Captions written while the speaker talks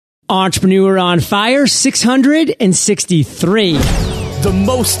Entrepreneur on Fire 663. The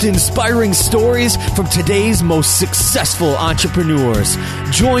most inspiring stories from today's most successful entrepreneurs.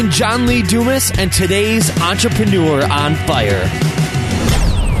 Join John Lee Dumas and today's Entrepreneur on Fire.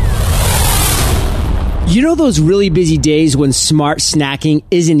 You know those really busy days when smart snacking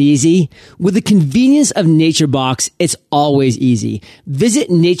isn't easy? With the convenience of NatureBox, it's always easy. Visit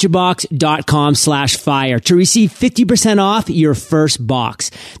naturebox.com/fire to receive 50% off your first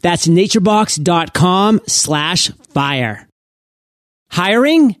box. That's naturebox.com/fire.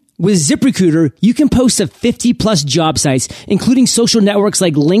 Hiring? With ZipRecruiter, you can post to 50+ job sites, including social networks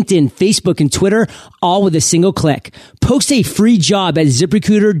like LinkedIn, Facebook, and Twitter, all with a single click. Post a free job at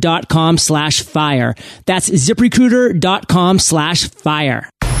ZipRecruiter.com/fire. That's ZipRecruiter.com/fire.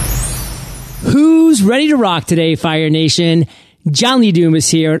 Who's ready to rock today, Fire Nation? John Lee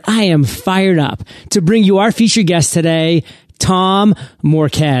Dumas here, and I am fired up to bring you our featured guest today, Tom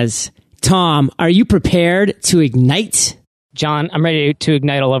Morkes. Tom, are you prepared to ignite? John, I'm ready to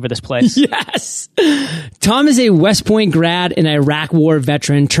ignite all over this place. Yes. Tom is a West Point grad and Iraq War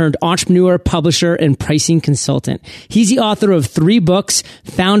veteran turned entrepreneur, publisher, and pricing consultant. He's the author of 3 books,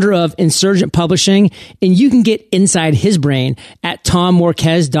 founder of Insurgent Publishing, and you can get inside his brain at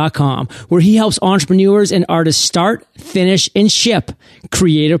tommorkes.com, where he helps entrepreneurs and artists start, finish, and ship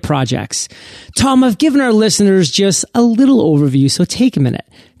creative projects. Tom, I've given our listeners just a little overview, so take a minute.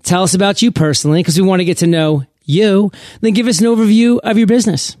 Tell us about you personally, because we want to get to know you, then give us an overview of your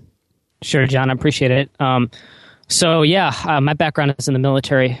business. Sure, John, I appreciate it. My background is in the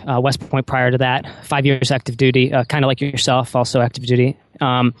military, West Point prior to that, 5 years active duty, kind of like yourself, also active duty.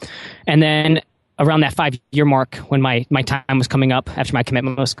 And then around that 5-year mark, when my time was coming up, after my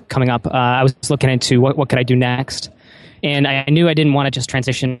commitment was coming up, I was looking into what could I do next. And I knew I didn't want to just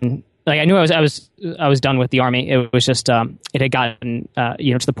transition. Like I knew I was done with the Army. It was just it had gotten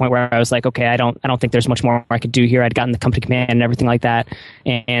to the point where I was like, okay, I don't think there's much more I could do here. I'd gotten the company command and everything like that,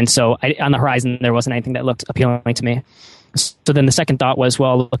 and so on the horizon there wasn't anything that looked appealing to me. So then the second thought was,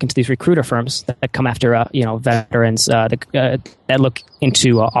 well, look into these recruiter firms that come after veterans that look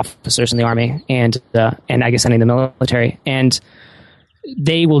into officers in the Army and I guess any of the military, and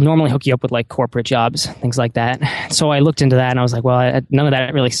they will normally hook you up with like corporate jobs, things like that. So I looked into that and I was like, well, none of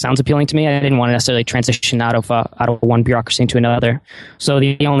that really sounds appealing to me. I didn't want to necessarily transition out of one bureaucracy into another. So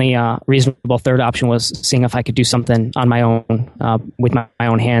the only reasonable third option was seeing if I could do something on my own, with my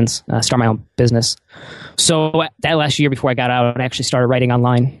own hands, start my own business. So that last year before I got out, I actually started writing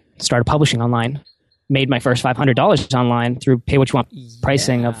online, started publishing online, made my first $500 online through pay what you want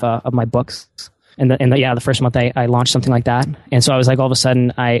pricing of my books. And the first month I launched something like that. And so I was like, all of a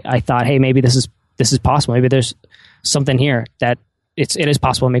sudden I thought, hey, maybe this is possible. Maybe there's something here that it is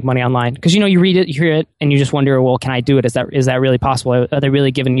possible to make money online. Because, you read it, you hear it, and you just wonder, well, can I do it? Is that really possible? Are they really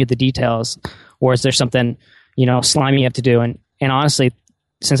giving you the details? Or is there something, slimy you have to do? And honestly,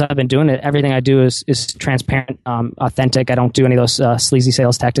 since I've been doing it, everything I do is transparent, authentic. I don't do any of those sleazy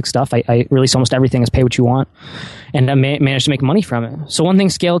sales tactic stuff. I release almost everything as pay what you want. And I managed to make money from it. So one thing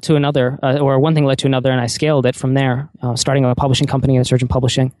scaled to another, or one thing led to another, and I scaled it from there, starting a publishing company, Insurgent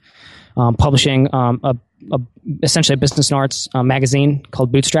Publishing, publishing essentially a business and arts magazine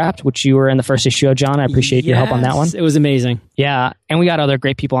called Bootstrapped, which you were in the first issue of, John. I appreciate your help on that one. It was amazing. Yeah. And we got other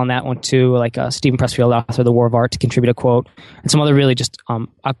great people on that one too, like Stephen Pressfield, author of The War of Art, to contribute a quote, and some other really just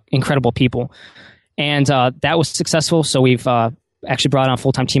incredible people. And that was successful. So we've actually brought on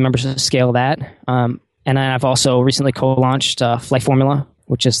full-time team members to scale that. And then I've also recently co-launched Flight Formula,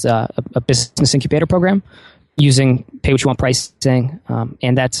 which is a business incubator program using pay what you want pricing.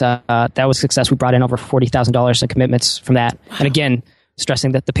 And that was success. We brought in over $40,000 in commitments from that. Wow. And again,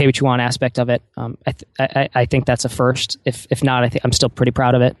 stressing that the pay what you want aspect of it. I think that's a first. If not, I think I'm still pretty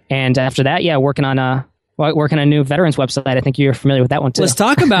proud of it. And after that, working on a new veterans website. I think you're familiar with that one too. Let's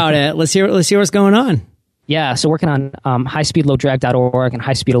talk about it. Let's hear what's going on. Yeah, so working on highspeedlowdrag.org and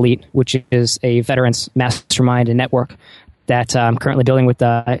High Speed Elite, which is a veterans mastermind and network that I'm currently building with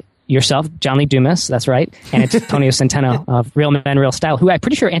yourself, John Lee Dumas, that's right, and Antonio Centeno of Real Men, Real Style, who I'm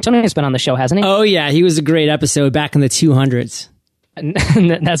pretty sure Antonio's been on the show, hasn't he? Oh, yeah, he was a great episode back in the 200s. And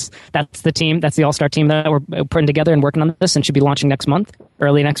that's the team, that's the all-star team that we're putting together and working on this, and should be launching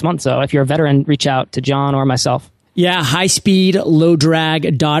early next month. So if you're a veteran, reach out to John or myself. Yeah,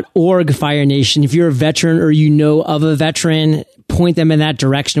 highspeedlowdrag.org, Fire Nation. If you're a veteran or you know of a veteran, point them in that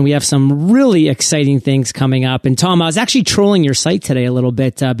direction. We have some really exciting things coming up. And Tom, I was actually trolling your site today a little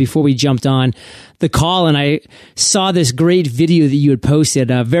bit before we jumped on the call, and I saw this great video that you had posted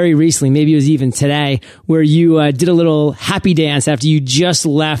very recently, maybe it was even today, where you did a little happy dance after you just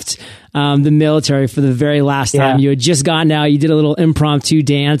left the military for the very last time. You had just gotten out, you did a little impromptu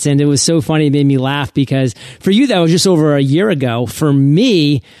dance, and it was so funny, it made me laugh, because for you that was just over a year ago. For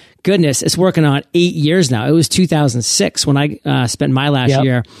me, goodness, it's working on 8 years now. It was 2006 when I spent my last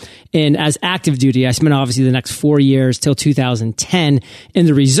year in as active duty. I spent obviously the next 4 years till 2010 in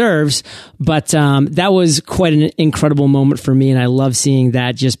the reserves, but that was quite an incredible moment for me, and I love seeing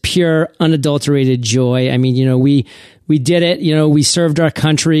that just pure, unadulterated joy. I mean, we did it, we served our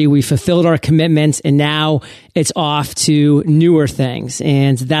country, we fulfilled our commitments, and now it's off to newer things.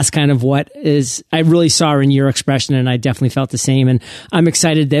 And that's kind of what I really saw in your expression, and I definitely felt the same. And I'm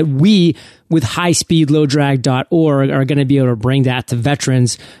excited that we, with highspeedlowdrag.org, are going to be able to bring that to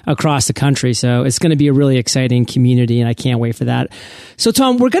veterans across the country. So it's going to be a really exciting community, and I can't wait for that. So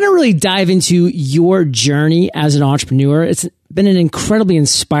Tom, we're going to really dive into your journey as an entrepreneur. It's been an incredibly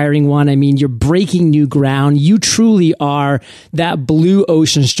inspiring one. I mean, you're breaking new ground. You truly are that blue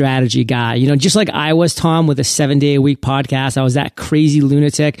ocean strategy guy. Just like I was, Tom, with a 7-day-a-week podcast, I was that crazy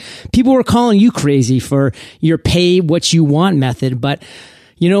lunatic. People were calling you crazy for your pay what you want method, but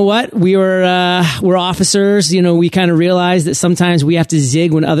you know what? we're officers. We kind of realized that sometimes we have to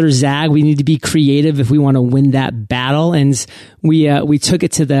zig when others zag. We need to be creative if we want to win that battle. And we took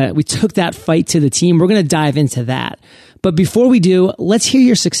that fight to the team. We're going to dive into that. But before we do, let's hear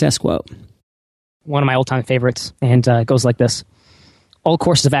your success quote. One of my old-time favorites, and it goes like this. All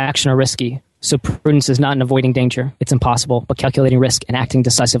courses of action are risky, so prudence is not in avoiding danger. It's impossible, but calculating risk and acting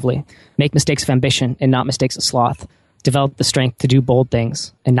decisively. Make mistakes of ambition and not mistakes of sloth. Develop the strength to do bold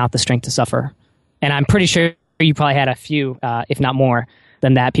things and not the strength to suffer. And I'm pretty sure you probably had a few, if not more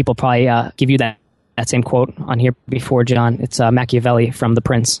than that. People probably give you that same quote on here before, John. It's Machiavelli from The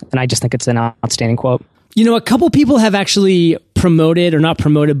Prince, and I just think it's an outstanding quote. A couple people have actually promoted, or not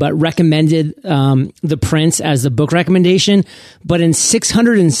promoted, but recommended The Prince as the book recommendation. But in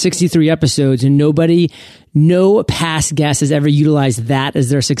 663 episodes, and no past guest has ever utilized that as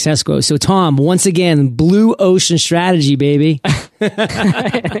their success quote. So Tom, once again, blue ocean strategy, baby.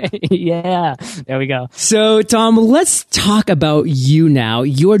 Yeah, there we go. So Tom, let's talk about you now,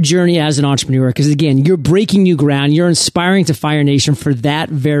 your journey as an entrepreneur, because again, you're breaking new ground. You're inspiring to Fire Nation for that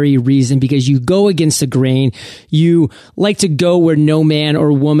very reason, because you go against the grain. You like to go where no man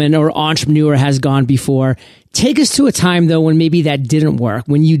or woman or entrepreneur has gone before. Take us to a time, though, when maybe that didn't work,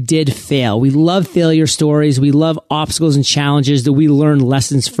 when you did fail. We love failure stories. We love obstacles and challenges that we learn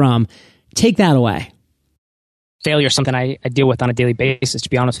lessons from. Take that away. Failure is something I deal with on a daily basis, to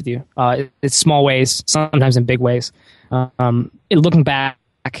be honest with you. It's small ways, sometimes in big ways. Looking back,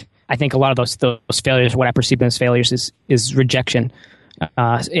 I think a lot of those failures, what I perceive as failures, is rejection.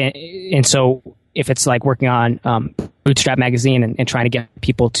 And so if it's like working on Bootstrap magazine and trying to get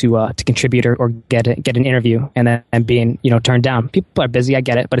people to contribute or get an interview and then being turned down. People are busy, I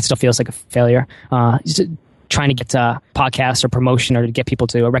get it, but it still feels like a failure. Just trying to get a podcast or promotion or to get people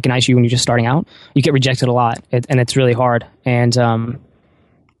to recognize you when you're just starting out, you get rejected a lot, and it's really hard. And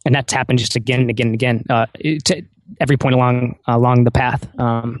that's happened just again and again and again to every point along the path.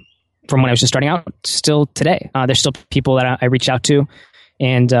 From when I was just starting out, still today, there's still people that I reach out to.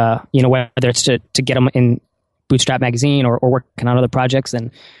 And, whether it's to get them in Bootstrap magazine or working on other projects.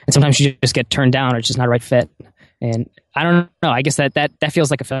 And sometimes you just get turned down or it's just not a right fit. And I don't know. I guess that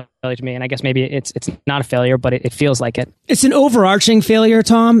feels like a failure to me. And I guess maybe it's not a failure, but it feels like it. It's an overarching failure,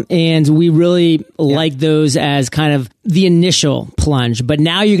 Tom. And we really like those as kind of the initial plunge. But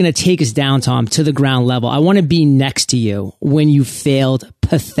now you're going to take us down, Tom, to the ground level. I want to be next to you when you failed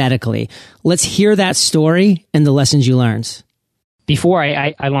pathetically. Let's hear that story and the lessons you learned. Before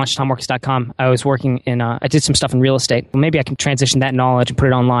I launched TomMorkes.com, I was working I did some stuff in real estate. Well, maybe I can transition that knowledge and put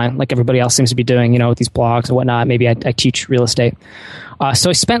it online like everybody else seems to be doing, with these blogs and whatnot. Maybe I teach real estate. So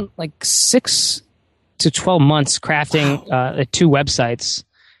I spent like 6 to 12 months crafting 2 websites.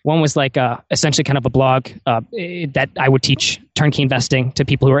 One was like essentially kind of a blog that I would teach turnkey investing to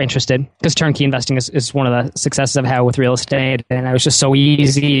people who are interested, because turnkey investing is one of the successes I've had with real estate. And it was just so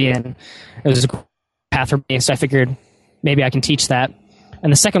easy and it was a path for me. So I figured, maybe I can teach that.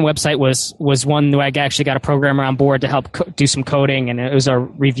 And the second website was one where I actually got a programmer on board to help do some coding, and it was a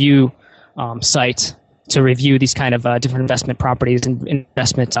review site to review these kind of different investment properties and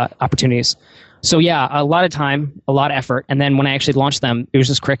investment opportunities. So yeah, a lot of time, a lot of effort. And then when I actually launched them, it was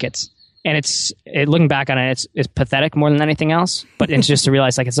just crickets. looking back on it, it's pathetic more than anything else. But it's just to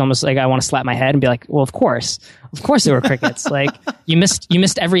realize, like, it's almost like I want to slap my head and be like, well, of course there were crickets. Like, you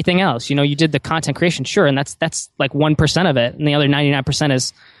missed everything else. You did the content creation, sure, and that's like 1% of it, and the other 99%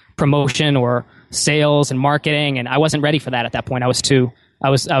 is promotion or sales and marketing. And I wasn't ready for that at that point. I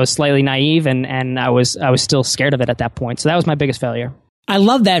was slightly naive, and I was still scared of it at that point. So that was my biggest failure. I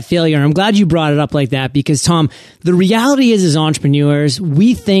love that failure. I'm glad you brought it up like that because, Tom, the reality is as entrepreneurs,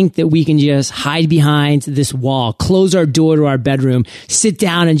 we think that we can just hide behind this wall, close our door to our bedroom, sit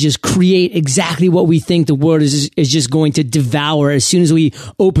down and just create exactly what we think the world is just going to devour as soon as we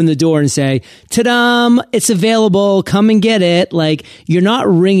open the door and say, ta-da, it's available, come and get it. Like, you're not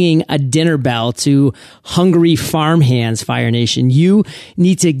ringing a dinner bell to hungry farmhands, Fire Nation. You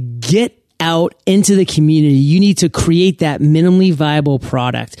need to get out into the community. You need to create that minimally viable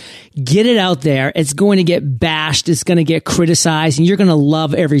product. Get it out there. It's going to get bashed. It's going to get criticized, and you're going to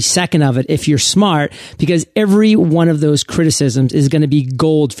love every second of it if you're smart, because every one of those criticisms is going to be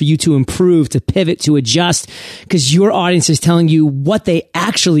gold for you to improve, to pivot, to adjust, because your audience is telling you what they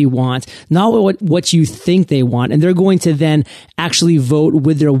actually want, not what you think they want. And they're going to then actually vote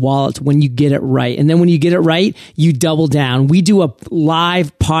with their wallet when you get it right. And then when you get it right, you double down. We do a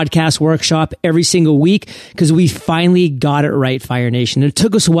live podcast workshop every single week because we finally got it right, Fire Nation. It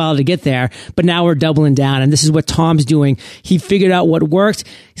took us a while to get there, but now we're doubling down. And this is what Tom's doing. He figured out what worked.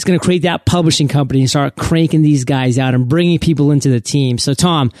 He's going to create that publishing company and start cranking these guys out and bringing people into the team. So,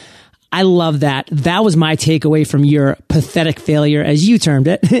 Tom, I love that. That was my takeaway from your pathetic failure, as you termed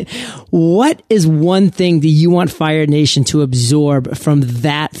it. What is one thing that you want Fire Nation to absorb from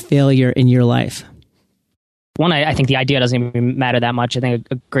that failure in your life? One, I think the idea doesn't even matter that much. I think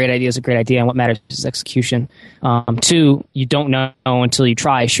a great idea is a great idea, and what matters is execution. Two, you don't know until you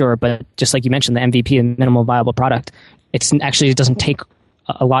try, sure, but just like you mentioned, the MVP, the minimal viable product, it doesn't take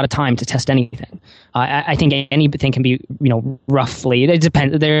a lot of time to test anything. I think anything can be, roughly, it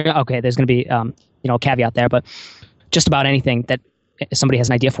depends. There's going to be, a caveat there, but just about anything that somebody has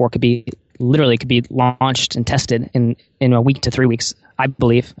an idea for could be launched and tested in a week to 3 weeks, I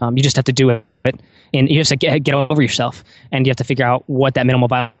believe. You just have to do it. And you just get over yourself, and you have to figure out what that minimal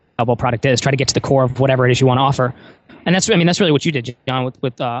viable product is. Try to get to the core of whatever it is you want to offer. And that's really what you did, John,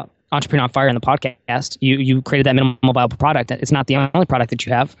 with Entrepreneur on Fire in the podcast. You created that minimal viable product. It's not the only product that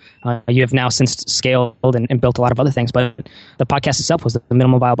you have. You have now since scaled and built a lot of other things, but the podcast itself was the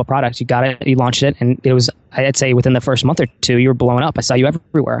minimal viable product. You got it, you launched it, and it was, I'd say within the first month or two, you were blowing up. I saw you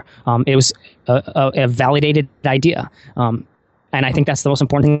everywhere. It was a validated idea. And I think that's the most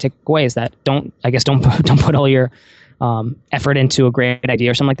important thing to take away is that don't put all your effort into a great idea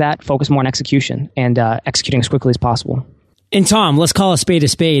or something like that. Focus more on execution and executing as quickly as possible. And Tom, let's call a spade a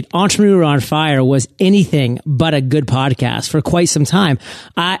spade. Entrepreneur on Fire was anything but a good podcast for quite some time.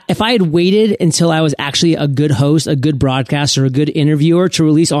 If I had waited until I was actually a good host, a good broadcaster, a good interviewer to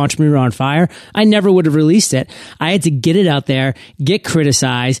release Entrepreneur on Fire, I never would have released it. I had to get it out there, get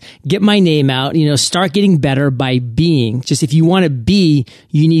criticized, get my name out, start getting better by being. Just if you want to be,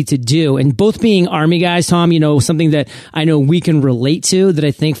 you need to do. And both being Army guys, Tom, something that I know we can relate to, that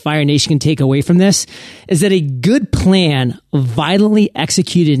I think Fire Nation can take away from this, is that a good plan violently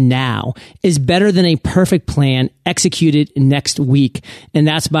executed now is better than a perfect plan executed next week. And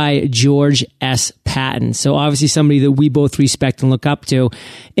that's by George S. Patton. So obviously somebody that we both respect and look up to.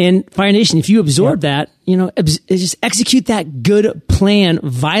 And Fire Nation, if you absorb that, just execute that good plan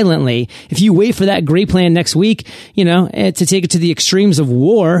violently. If you wait for that great plan next week, to take it to the extremes of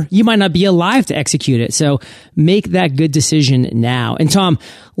war, you might not be alive to execute it. So make that good decision now. And Tom,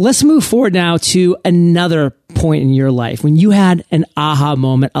 let's move forward now to another point in your life when you had an aha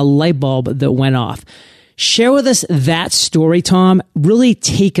moment, a light bulb that went off. Share with us that story, Tom. Really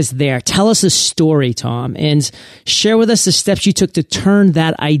take us there. Tell us a story, Tom, and share with us the steps you took to turn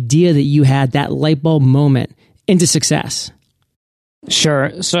that idea that you had, that light bulb moment, into success.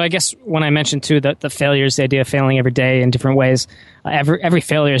 Sure. So I guess when I mentioned too the failures, the idea of failing every day in different ways, every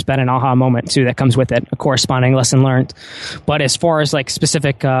failure has been an aha moment too that comes with it, a corresponding lesson learned. But as far as like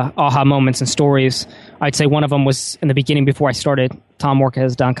specific aha moments and stories, I'd say one of them was in the beginning before I started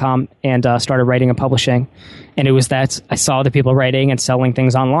tommorkes.com and started writing and publishing. And it was that I saw the people writing and selling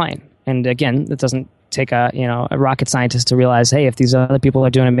things online. And again, it doesn't take a rocket scientist to realize, hey, if these other people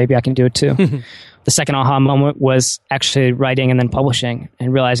are doing it, maybe I can do it too. The second aha moment was actually writing and then publishing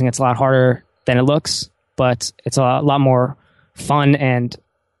and realizing it's a lot harder than it looks, but it's a lot more fun, and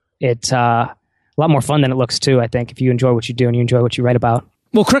it's a lot more fun than it looks too, I think, if you enjoy what you do and you enjoy what you write about.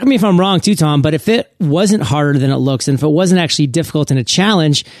 Well, correct me if I'm wrong too, Tom, but if it wasn't harder than it looks, and if it wasn't actually difficult and a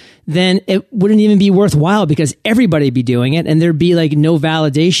challenge, then it wouldn't even be worthwhile because everybody would be doing it and there'd be like no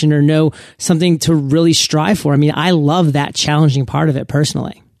validation or no something to really strive for. I mean, I love that challenging part of it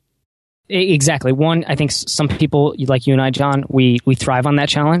personally. Exactly. One, I think some people like you and I, John, we thrive on that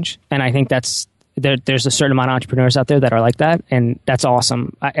challenge. And I think there's a certain amount of entrepreneurs out there that are like that. And that's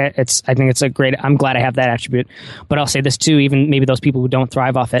awesome. I think it's a great, I'm glad I have that attribute. But I'll say this too, even maybe those people who don't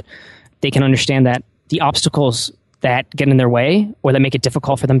thrive off it, they can understand that the obstacles that get in their way or that make it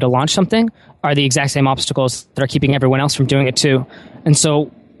difficult for them to launch something are the exact same obstacles that are keeping everyone else from doing it too. And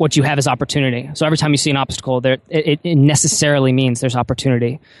so what you have is opportunity. So every time you see an obstacle, it necessarily means there's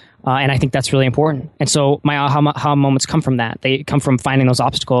opportunity. And I think that's really important. And so my aha moments come from that. They come from finding those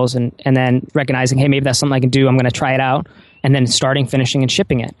obstacles and then recognizing, hey, maybe that's something I can do. I'm going to try it out. And then starting, finishing, and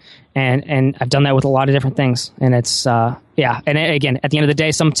shipping it. And I've done that with a lot of different things. And it's, yeah. And again, at the end of the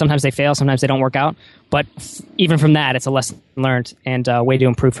day, sometimes they fail, sometimes they don't work out. But even from that, it's a lesson learned and a way to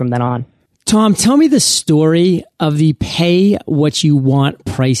improve from then on. Tom, tell me the story of the pay what you want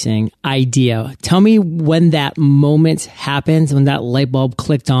pricing idea. Tell me when that moment happened, when that light bulb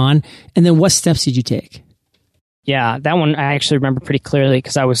clicked on, and then what steps did you take? Yeah, that one I actually remember pretty clearly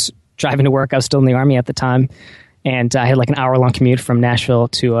because I was driving to work. I was still in the Army at the time. And I had like an hour-long commute from Nashville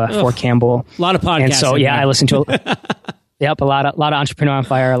to Fort Campbell. A lot of podcasts. And so, yeah, I listened to a lot of Entrepreneur on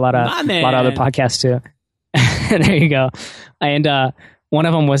Fire, a lot of other podcasts too. There you go. And one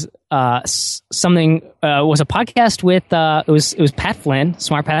of them was was a podcast with it was Pat Flynn,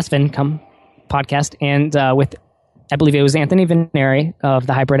 Smart Pass Income podcast, and with I believe it was Anthony Veneri of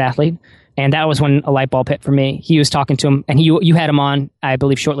the Hybrid Athlete. And that was when a light bulb hit for me. He was talking to him, and you had him on, I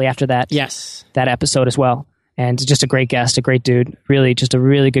believe, shortly after that. Yes, that episode as well. And just a great guest, a great dude. Really, just a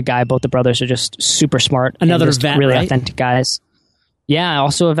really good guy. Both the brothers are just super smart. Another vet, really right? Authentic guys. Yeah,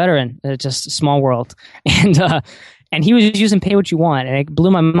 also a veteran. Just a small world. And he was using Pay What You Want, and it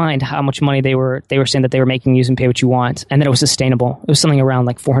blew my mind how much money they were saying that they were making using Pay What You Want, and that it was sustainable. It was something around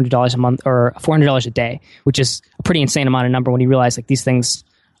like $400 a month or $400 a day, which is a pretty insane amount of number when you realize like these things,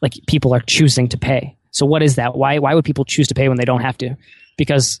 like people are choosing to pay. So what is that? Why would people choose to pay when they don't have to?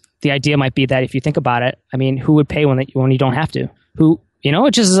 Because the idea might be that if you think about it, I mean, who would pay when you don't have to? Who,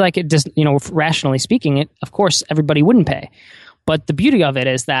 it just is like it just, rationally speaking, of course, everybody wouldn't pay. But the beauty of it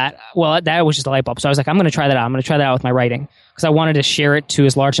is that, that was just a light bulb. So I was like, I'm going to try that out. I'm going to try that out with my writing because I wanted to share it to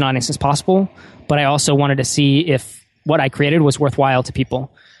as large an audience as possible. But I also wanted to see if what I created was worthwhile to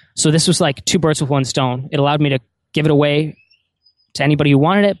people. So this was like two birds with one stone. It allowed me to give it away to anybody who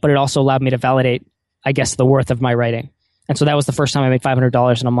wanted it, but it also allowed me to validate, I guess, the worth of my writing. And so that was the first time I made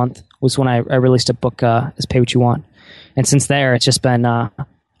 $500 in a month was when I released a book as Pay What You Want. And since there, it's just been,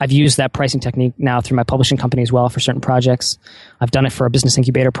 I've used that pricing technique now through my publishing company as well for certain projects. I've done it for a business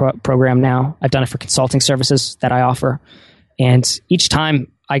incubator program now. I've done it for consulting services that I offer. And each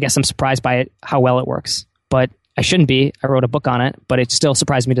time, I guess I'm surprised by it, how well it works. But I shouldn't be. I wrote a book on it, but it still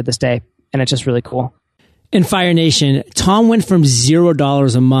surprised me to this day. And it's just really cool. In Fire Nation, Tom went from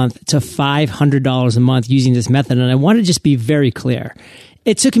 $0 a month to $500 a month using this method. And I want to just be very clear.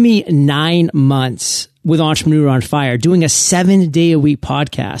 It took me 9 months with Entrepreneur on Fire, doing a 7-day-a-week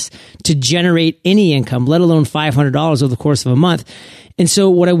podcast to generate any income, let alone $500 over the course of a month. And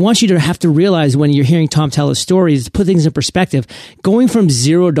so what I want you to have to realize when you're hearing Tom tell his story is to put things in perspective. Going from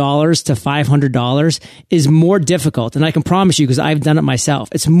 $0 to $500 is more difficult. And I can promise you, because I've done it myself,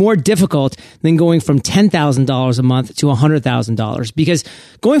 it's more difficult than going from $10,000 a month to $100,000. Because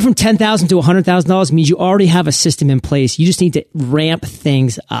going from $10,000 to $100,000 means you already have a system in place. You just need to ramp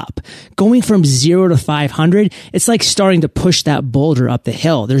things up. Going from 0 to 500, it's like starting to push that boulder up the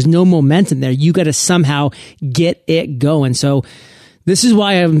hill. There's no momentum there. You got to somehow get it going. So this is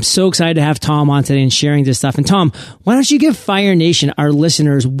why I'm so excited to have Tom on today and sharing this stuff. And Tom, why don't you give Fire Nation, our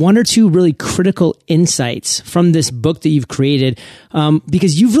listeners, 1 or 2 really critical insights from this book that you've created?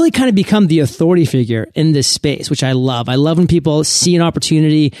 Because you've really kind of become the authority figure in this space, which I love. I love when people see an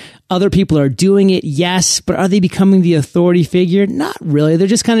opportunity. Other people are doing it, yes, but are they becoming the authority figure? Not really. They're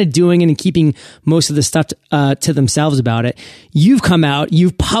just kind of doing it and keeping most of the stuff to themselves about it. You've come out,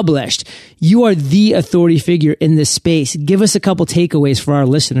 you've published, you are the authority figure in this space. Give us a couple takeaways for our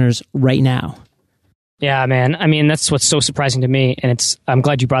listeners right now. Yeah, man. I mean, that's what's so surprising to me. And I'm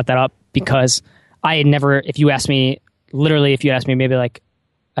glad you brought that up because I had never, if you asked me maybe like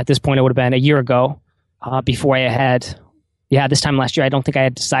at this point, it would have been a year ago before I had, this time last year, I don't think I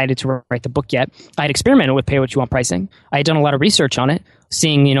had decided to write the book yet. I had experimented with Pay What You Want pricing. I had done a lot of research on it,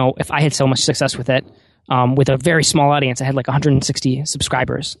 seeing, if I had so much success with it, with a very small audience. I had like 160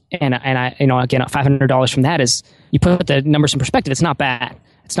 subscribers. And I, again, $500 from that is, you put the numbers in perspective, it's not bad.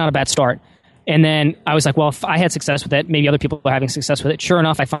 It's not a bad start. And then I was like, well, if I had success with it, maybe other people are having success with it. Sure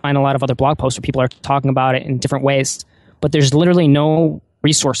enough, I find a lot of other blog posts where people are talking about it in different ways, but there's literally no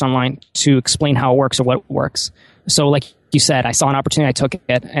resource online to explain how it works or what works. So like you said, I saw an opportunity, I took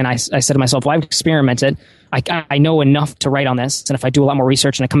it, and I said to myself, well, I've experimented. I know enough to write on this, and if I do a lot more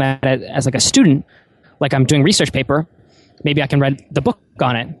research and I come at it as like a student, like I'm doing research paper, maybe I can write the book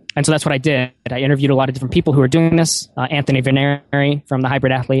on it. And so that's what I did. I interviewed a lot of different people who are doing this, Anthony Veneri from The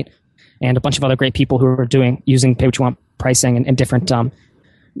Hybrid Athlete, and a bunch of other great people who are using pay what you want pricing and different,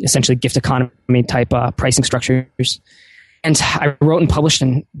 essentially gift economy type pricing structures. And I wrote and published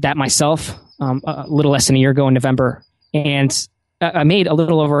that myself a little less than a year ago in November. And I made a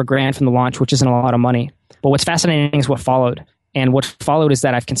little over $1,000 from the launch, which isn't a lot of money. But what's fascinating is what followed. And what followed is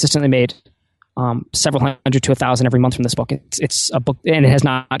that I've consistently made several hundred to 1,000 every month from this book. It's a book, and it has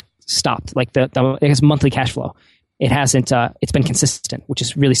not stopped. Like it has monthly cash flow. It hasn't. It's been consistent, which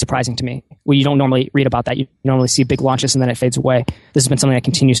is really surprising to me. Well, you don't normally read about that. You normally see big launches and then it fades away. This has been something that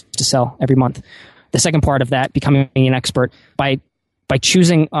continues to sell every month. The second part of that, becoming an expert by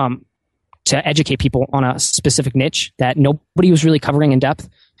choosing to educate people on a specific niche that nobody was really covering in depth.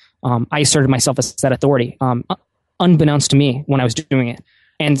 I asserted myself as that authority, unbeknownst to me when I was doing it.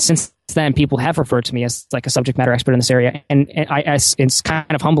 And since then, people have referred to me as like a subject matter expert in this area. And it's kind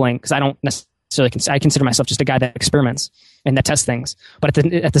of humbling because I don't necessarily I consider myself just a guy that experiments and that tests things. But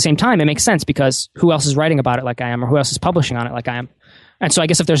at the same time, it makes sense because who else is writing about it like I am, or who else is publishing on it like I am? And so I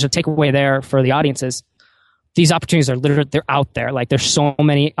guess if there's a takeaway there for the audiences, these opportunities are literally, they're out there. Like there's so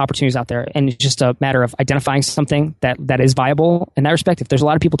many opportunities out there, and it's just a matter of identifying something that is viable in that respect. If there's a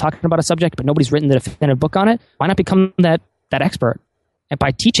lot of people talking about a subject, but nobody's written the definitive book on it, why not become that expert and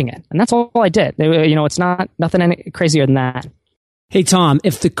by teaching it? And that's all I did. It's nothing any crazier than that. Hey, Tom,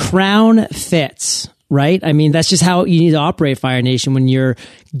 if the crown fits, right? I mean, that's just how you need to operate, Fire Nation, when you're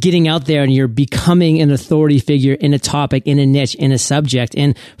getting out there and you're becoming an authority figure in a topic, in a niche, in a subject.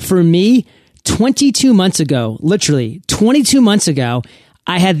 And for me, 22 months ago, literally 22 months ago,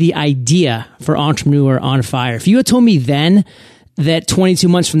 I had the idea for Entrepreneur on Fire. If you had told me then that 22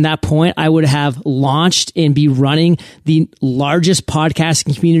 months from that point, I would have launched and be running the largest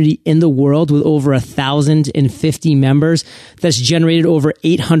podcasting community in the world with over 1,050 members that's generated over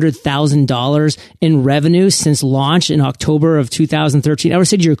 $800,000 in revenue since launch in October of 2013, I would have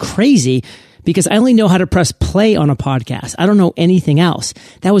said you're crazy because I only know how to press play on a podcast. I don't know anything else.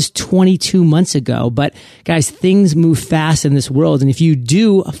 That was 22 months ago. But guys, things move fast in this world. And if you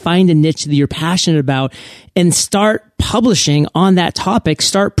do find a niche that you're passionate about and start publishing on that topic,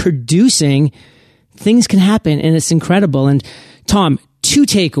 start producing, things can happen, and it's incredible. And Tom, 2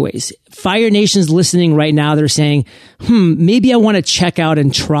 takeaways. Fire Nation's listening right now. They're saying, maybe I want to check out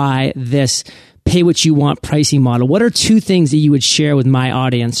and try this pay what you want pricing model. What are 2 things that you would share with my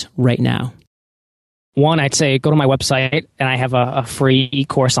audience right now? One, I'd say go to my website, and I have a free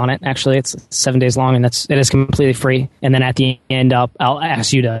e-course on it. Actually, it's 7 days long, and it is completely free. And then at the end, I'll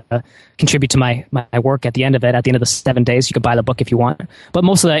ask you to contribute to my work at the end of it. At the end of the 7 days, you can buy the book if you want. But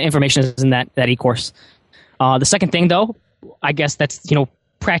most of the information is in that e-course. The second thing, though, I guess that's,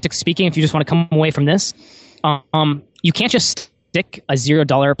 practically speaking, if you just want to come away from this, you can't just stick a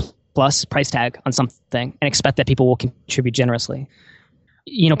 $0 plus price tag on something and expect that people will contribute generously.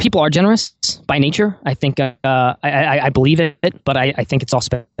 People are generous by nature. I think I believe it, but I think it's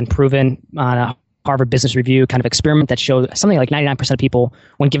also been proven on a Harvard Business Review kind of experiment that showed something like 99% of people,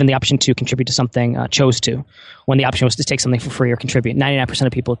 when given the option to contribute to something, chose to. When the option was to take something for free or contribute, 99%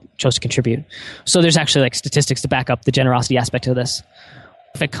 of people chose to contribute. So there's actually like statistics to back up the generosity aspect of this.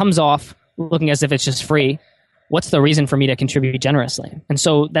 If it comes off looking as if it's just free, what's the reason for me to contribute generously? And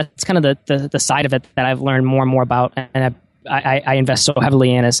so that's kind of the side of it that I've learned more and more about, and I invest so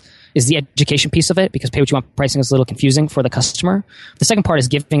heavily in is the education piece of it, because pay what you want pricing is a little confusing for the customer. The second part is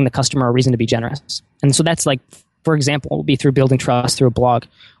giving the customer a reason to be generous. And so that's like, for example, will be through building trust through a blog,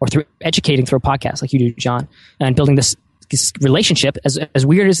 or through educating through a podcast like you do, John, and building this relationship. As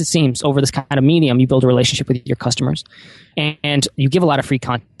weird as it seems, over this kind of medium, you build a relationship with your customers, and you give a lot of free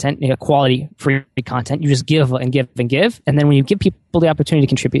content, quality free content. You just give and give and give. And then when you give people the opportunity to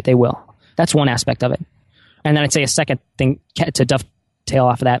contribute, they will. That's one aspect of it. And then I'd say a second thing to dovetail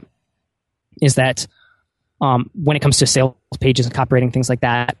off of that is that when it comes to sales pages and copywriting, things like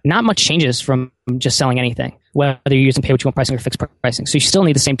that, not much changes from just selling anything, whether you're using pay what you want pricing or fixed pricing. So you still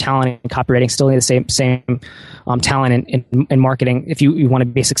need the same talent in copywriting, still need the same talent in marketing if you want to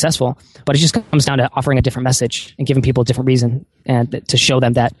be successful. But it just comes down to offering a different message and giving people a different reason and to show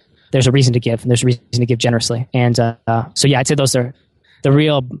them that there's a reason to give, and there's a reason to give generously. And so yeah, I'd say those are the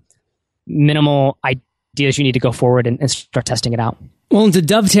real minimal ideas you need to go forward and start testing it out. Well, and to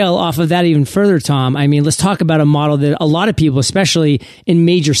dovetail off of that even further, Tom, I mean, let's talk about a model that a lot of people, especially in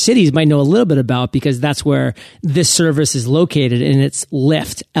major cities, might know a little bit about, because that's where this service is located, and it's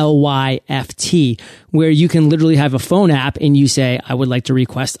Lyft, Lyft, where you can literally have a phone app and you say, I would like to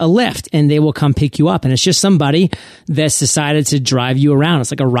request a Lyft, and they will come pick you up. And it's just somebody that's decided to drive you around.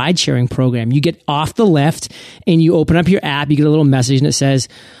 It's like a ride sharing program. You get off the Lyft and you open up your app, you get a little message and it says,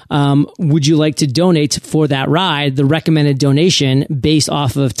 would you like to donate for that ride? The recommended donation based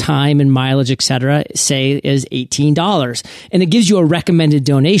off of time and mileage, etc., say is $18. And it gives you a recommended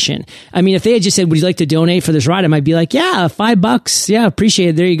donation. I mean, if they had just said, would you like to donate for this ride? I might be like, yeah, $5. Yeah, appreciate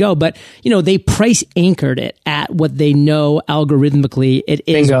it. There you go. But, they price anchored it at what they know algorithmically it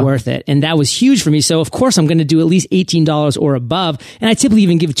is Bingo. Worth it. And that was huge for me. So of course I'm going to do at least $18 or above. And I typically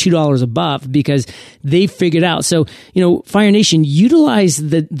even give $2 above because they figured out. So, Fire Nation, utilize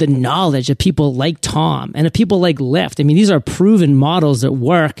the knowledge of people like Tom and of people like Lyft. I mean, these are proven models that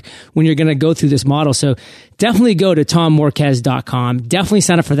work when you're going to go through this model. So definitely go to tommorkes.com. Definitely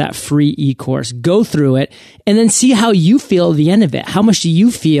sign up for that free e-course. Go through it and then see how you feel at the end of it. How much do you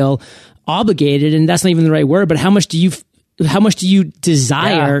feel obligated? And that's not even the right word, but how much do you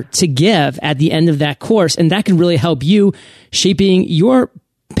desire to give at the end of that course? And that can really help you shaping your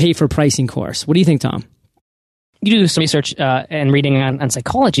pay for pricing course. What do you think, Tom? You do some research and reading on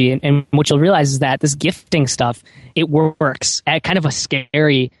psychology, and what you'll realize is that this gifting stuff, it works at kind of a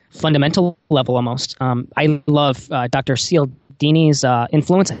scary fundamental level almost. I love Dr. Cialdini's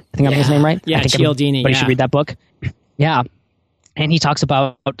Influence. I think I'm his name right. Yeah, I think Cialdini. everybody should read that book. Yeah. And he talks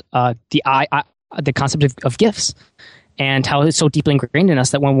about the concept of gifts and how it's so deeply ingrained in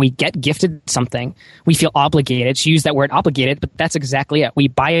us that when we get gifted something, we feel obligated to use that word obligated, but that's exactly it. We,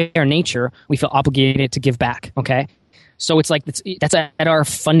 by our nature, we feel obligated to give back. Okay. So it's like, that's at our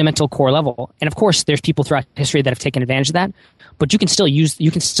fundamental core level. And of course, there's people throughout history that have taken advantage of that, but you can still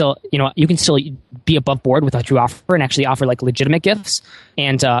be above board with what you offer and actually offer like legitimate gifts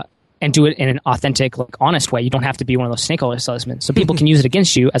and do it in an authentic, like honest way. You don't have to be one of those snake oil salesmen. So people can use it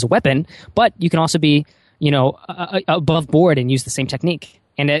against you as a weapon, but you can also be, above board and use the same technique.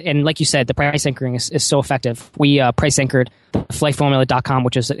 And like you said, the price anchoring is so effective. We price anchored flyformula.com,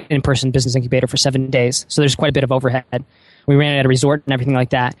 which is an in-person business incubator, for 7 days. So there's quite a bit of overhead. We ran it at a resort and everything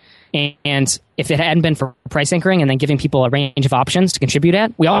like that. And if it hadn't been for price anchoring and then giving people a range of options to contribute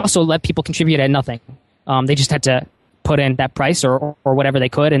at, we also let people contribute at nothing. They just had to put in that price or whatever they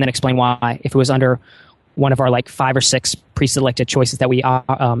could and then explain why. If it was under one of our like 5 or 6 pre-selected choices that we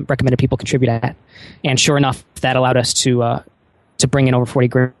recommended people contribute at. And sure enough, that allowed us to bring in over 40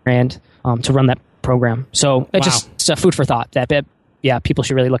 grand to run that program. So it's just food for thought that, people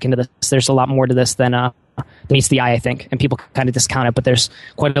should really look into this. There's a lot more to this than meets the eye, I think. And people kind of discount it, but there's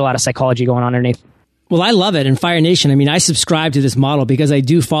quite a lot of psychology going on underneath. Well, I love it. And Fire Nation, I mean, I subscribe to this model because I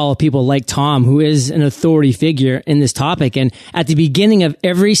do follow people like Tom, who is an authority figure in this topic. And at the beginning of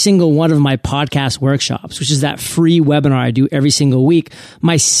every single one of my podcast workshops, which is that free webinar I do every single week,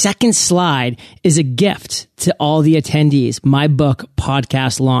 my second slide is a gift to all the attendees. My book,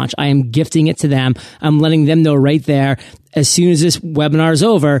 Podcast Launch. I am gifting it to them. I'm letting them know right there, as soon as this webinar is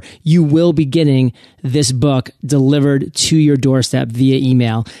over, you will be getting this book delivered to your doorstep via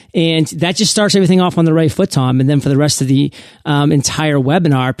email. And that just starts everything off on the right foot, Tom. And then for the rest of the entire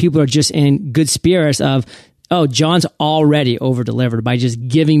webinar, people are just in good spirits of, oh, John's already over-delivered by just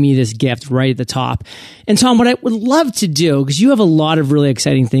giving me this gift right at the top. And Tom, what I would love to do, because you have a lot of really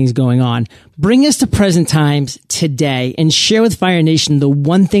exciting things going on, bring us to present times today and share with Fire Nation the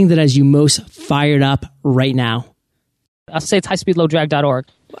one thing that has you most fired up right now. I'll say it's highspeedlowdrag.org.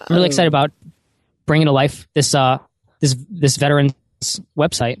 I'm really excited about bringing to life this veterans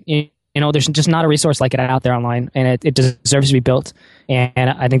website. There's just not a resource like it out there online, and it deserves to be built. And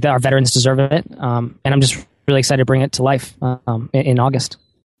I think that our veterans deserve it. And I'm just really excited to bring it to life in August.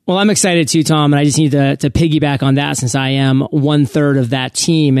 Well, I'm excited too, Tom, and I just need to piggyback on that since I am 1/3 of that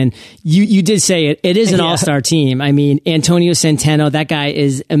team. And you did say it is an all-star team. I mean, Antonio Centeno, that guy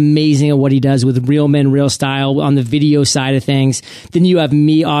is amazing at what he does with Real Men, Real Style on the video side of things. Then you have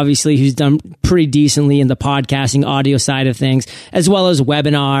me, obviously, who's done pretty decently in the podcasting audio side of things, as well as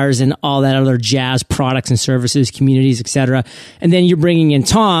webinars and all that other jazz, products and services, communities, etc. And then you're bringing in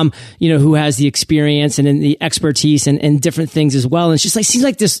Tom, who has the experience and the expertise and different things as well. And it's just like, seems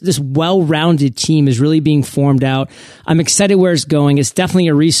like this this well-rounded team is really being formed out. I'm excited where it's going. It's definitely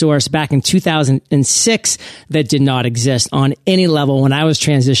a resource back in 2006 that did not exist on any level when I was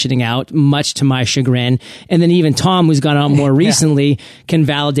transitioning out, much to my chagrin. And then even Tom, who's gone out more recently, can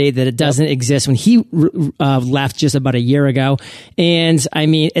validate that it doesn't exist when he left just about a year ago. And I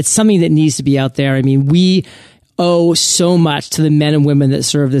mean, it's something that needs to be out there. I mean, we owe so much to the men and women that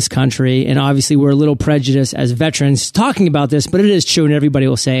serve this country. And obviously we're a little prejudiced as veterans talking about this, but it is true and everybody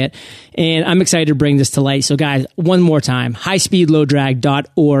will say it. And I'm excited to bring this to light. So guys, one more time,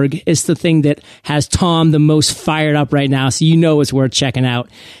 highspeedlowdrag.org is the thing that has Tom the most fired up right now. So you know it's worth checking out.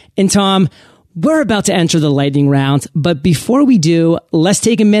 And Tom, we're about to enter the lightning round, but before we do, let's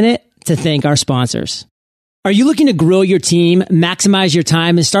take a minute to thank our sponsors. Are you looking to grow your team, maximize your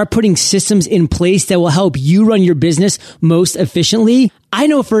time, and start putting systems in place that will help you run your business most efficiently? I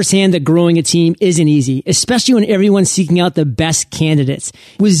know firsthand that growing a team isn't easy, especially when everyone's seeking out the best candidates.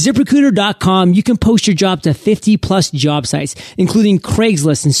 With ZipRecruiter.com, you can post your job to 50 plus job sites, including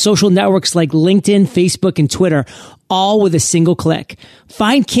Craigslist and social networks like LinkedIn, Facebook, and Twitter, all with a single click.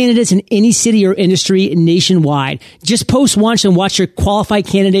 Find candidates in any city or industry nationwide. Just post once and watch your qualified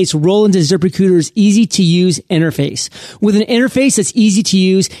candidates roll into ZipRecruiter's easy-to-use interface. With an interface that's easy to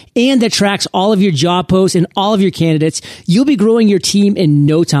use and that tracks all of your job posts and all of your candidates, you'll be growing your team in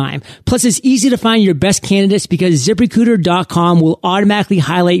no time. Plus, it's easy to find your best candidates because ZipRecruiter.com will automatically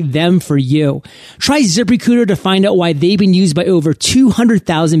highlight them for you. Try ZipRecruiter to find out why they've been used by over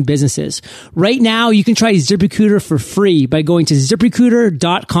 200,000 businesses. Right now, you can try ZipRecruiter for free by going to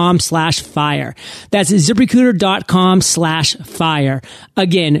ZipRecruiter.com/fire. That's ZipRecruiter.com/fire.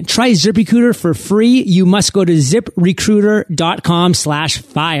 Again, try ZipRecruiter for free. You must go to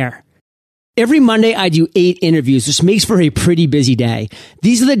ZipRecruiter.com/fire. Every Monday, I do 8 interviews, which makes for a pretty busy day.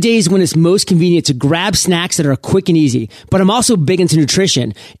 These are the days when it's most convenient to grab snacks that are quick and easy. But I'm also big into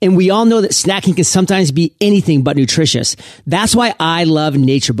nutrition, and we all know that snacking can sometimes be anything but nutritious. That's why I love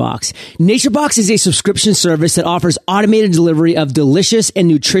NatureBox. NatureBox is a subscription service that offers automated delivery of delicious and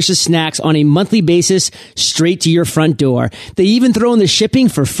nutritious snacks on a monthly basis straight to your front door. They even throw in the shipping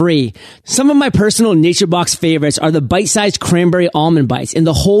for free. Some of my personal NatureBox favorites are the bite-sized cranberry almond bites and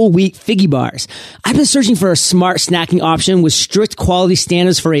the whole wheat figgy bars. I've been searching for a smart snacking option with strict quality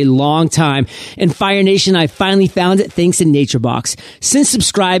standards for a long time. And Fire Nation, I finally found it thanks to NatureBox. Since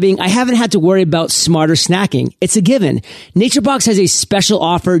subscribing, I haven't had to worry about smarter snacking. It's a given. NatureBox has a special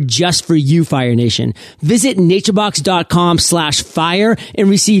offer just for you, Fire Nation. Visit naturebox.com/fire and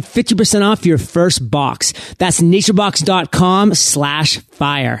receive 50% off your first box. That's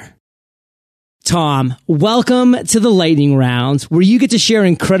naturebox.com/fire. Tom, welcome to the lightning round, where you get to share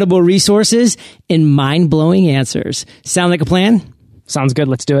incredible resources and mind-blowing answers. Sound like a plan? Sounds good.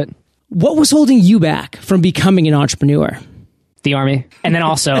 Let's do it. What was holding you back from becoming an entrepreneur? The Army. And then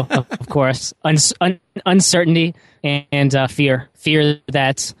also, of course, uncertainty and fear. Fear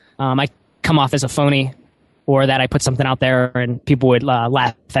that I come off as a phony, or that I put something out there and people would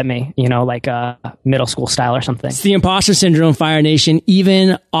laugh at me, like middle school style or something. It's the imposter syndrome, Fire Nation.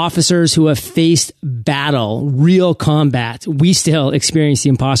 Even officers who have faced battle, real combat, we still experience the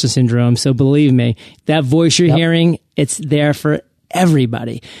imposter syndrome. So believe me, that voice you're hearing, it's there for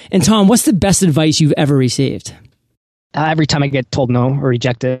everybody. And Tom, what's the best advice you've ever received? Every time I get told no or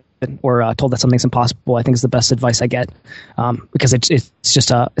rejected, or told that something's impossible, I think is the best advice I get, because it's just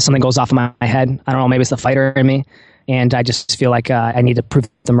something goes off in my head. I don't know, maybe it's the fighter in me, and I just feel like I need to prove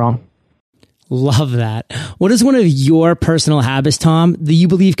them wrong. Love that. What is one of your personal habits, Tom, that you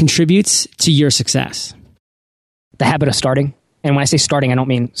believe contributes to your success? The habit of starting. And when I say starting, I don't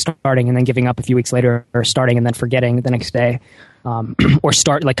mean starting and then giving up a few weeks later, or starting and then forgetting the next day, or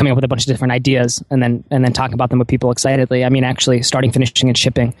start like coming up with a bunch of different ideas and then talking about them with people excitedly. I mean, actually starting, finishing, and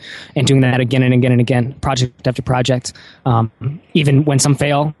shipping, and doing that again and again and again, project after project. Even when some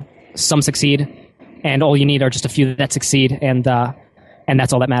fail, some succeed, and all you need are just a few that succeed, and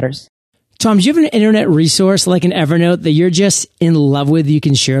that's all that matters. Tom, do you have an internet resource like an Evernote that you're just in love with you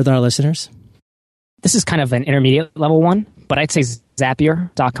can share with our listeners? This is kind of an intermediate level one, but I'd say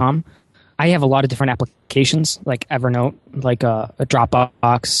Zapier.com. I have a lot of different applications like Evernote, like a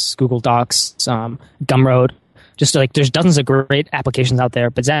Dropbox, Google Docs, Gumroad. Just like there's dozens of great applications out there,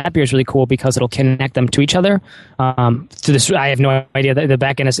 but Zapier is really cool because it'll connect them to each other. To this, I have no idea. The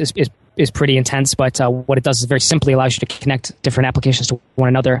backend is pretty intense, but what it does is very simply allows you to connect different applications to one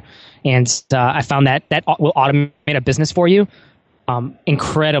another. And I found that will automate a business for you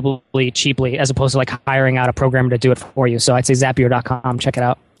incredibly cheaply, as opposed to like hiring out a programmer to do it for you. So I'd say Zapier.com. Check it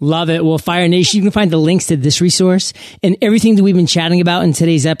out. Love it. Well, Fire Nation, you can find the links to this resource and everything that we've been chatting about in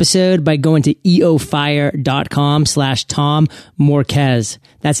today's episode by going to eofire.com/Tom Morkes.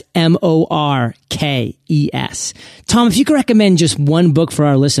 That's Morkes. Tom, if you could recommend just one book for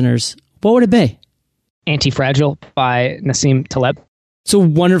our listeners, what would it be? Anti-Fragile by Nassim Taleb. It's a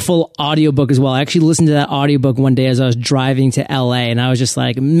wonderful audiobook as well. I actually listened to that audiobook one day as I was driving to LA, and I was just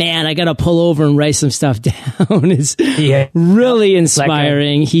like, man, I got to pull over and write some stuff down. It's really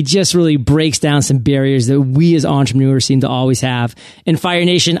inspiring. He just really breaks down some barriers that we as entrepreneurs seem to always have. And Fire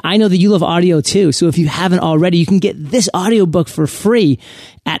Nation, I know that you love audio too. So if you haven't already, you can get this audiobook for free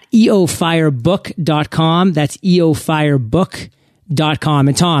at eofirebook.com. That's eofirebook.com.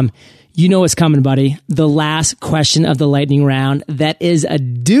 And Tom, you know what's coming, buddy. The last question of the lightning round. That is a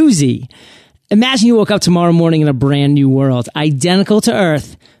doozy. Imagine you woke up tomorrow morning in a brand new world, identical to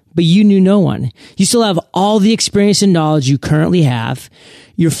Earth, but you knew no one. You still have all the experience and knowledge you currently have.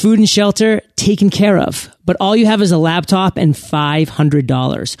 Your food and shelter taken care of, but all you have is a laptop and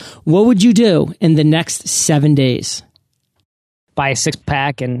 $500. What would you do in the next 7 days? Buy a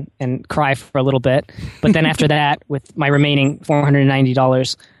 6-pack and cry for a little bit. But then after that, with my remaining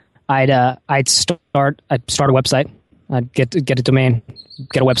 $490, I'd start a website. I'd get a domain,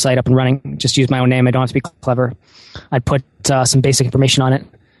 get a website up and running. Just use my own name. I don't have to be clever. I'd put some basic information on it.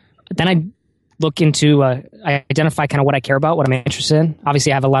 Then I'd look into, I identify kind of what I care about, what I'm interested in.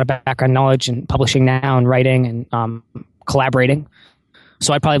 Obviously, I have a lot of background knowledge in publishing now and writing and collaborating.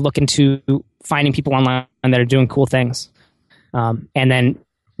 So I'd probably look into finding people online that are doing cool things, and then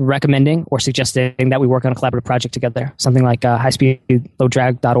recommending or suggesting that we work on a collaborative project together, something like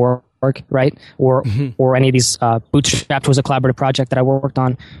highspeedlowdrag.org, right? Or any of these. Bootstrapped was a collaborative project that I worked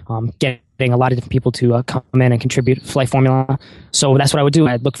on, getting a lot of different people to come in and contribute. Flight Formula. So that's what I would do.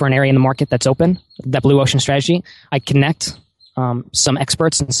 I'd look for an area in the market that's open, that blue ocean strategy. I'd connect some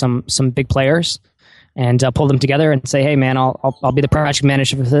experts and some big players, and pull them together and say, hey man, I'll be the project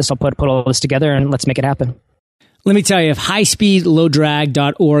manager for this. I'll put all this together and let's make it happen. Let me tell you, if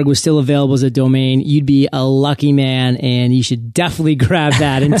highspeedlowdrag.org was still available as a domain, you'd be a lucky man, and you should definitely grab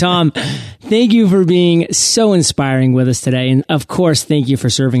that. And Tom, thank you for being so inspiring with us today. And of course, thank you for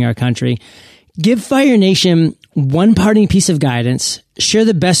serving our country. Give Fire Nation one parting piece of guidance, share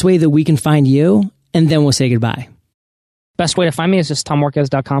the best way that we can find you, and then we'll say goodbye. Best way to find me is just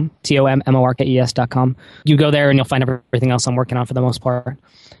tommorkes.com, TOMMORKES.com. You go there and you'll find everything else I'm working on for the most part.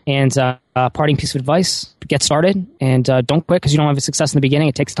 And parting piece of advice, get started and don't quit because you don't have success in the beginning.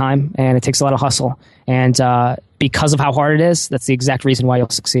 It takes time and it takes a lot of hustle. And because of how hard it is, that's the exact reason why you'll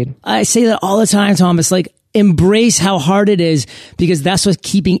succeed. I say that all the time, Tom. It's like, embrace how hard it is, because that's what's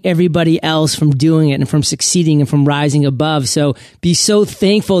keeping everybody else from doing it and from succeeding and from rising above. So be so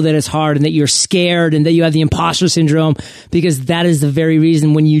thankful that it's hard and that you're scared and that you have the imposter syndrome, because that is the very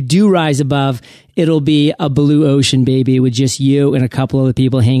reason when you do rise above, it'll be a blue ocean, baby, with just you and a couple other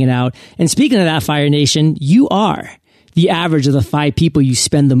people hanging out. And speaking of that, Fire Nation, you are the average of the 5 people you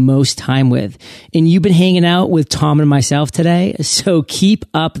spend the most time with. And you've been hanging out with Tom and myself today. So keep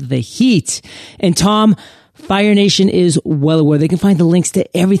up the heat. And Tom, Fire Nation is well aware. They can find the links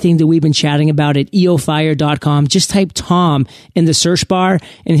to everything that we've been chatting about at eofire.com. Just type Tom in the search bar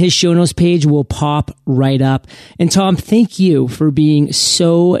and his show notes page will pop right up. And Tom, thank you for being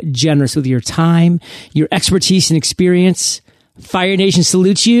so generous with your time, your expertise and experience. Fire Nation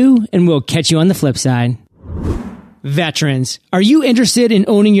salutes you, and we'll catch you on the flip side. Veterans, are you interested in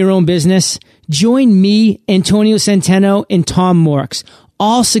owning your own business? Join me, Antonio Centeno, and Tom Morkes,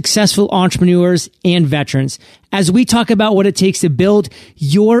 all successful entrepreneurs and veterans, as we talk about what it takes to build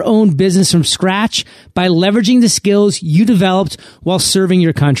your own business from scratch by leveraging the skills you developed while serving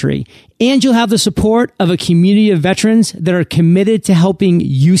your country. And you'll have the support of a community of veterans that are committed to helping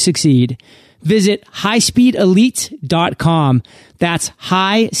you succeed. Visit highspeedelite.com. That's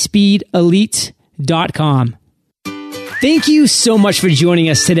highspeedelite.com. Thank you so much for joining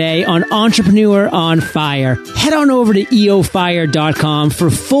us today on Entrepreneur on Fire. Head on over to eofire.com for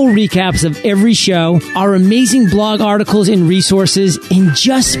full recaps of every show, our amazing blog articles and resources, and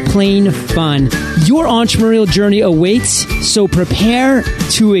just plain fun. Your entrepreneurial journey awaits, so prepare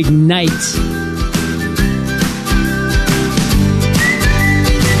to ignite.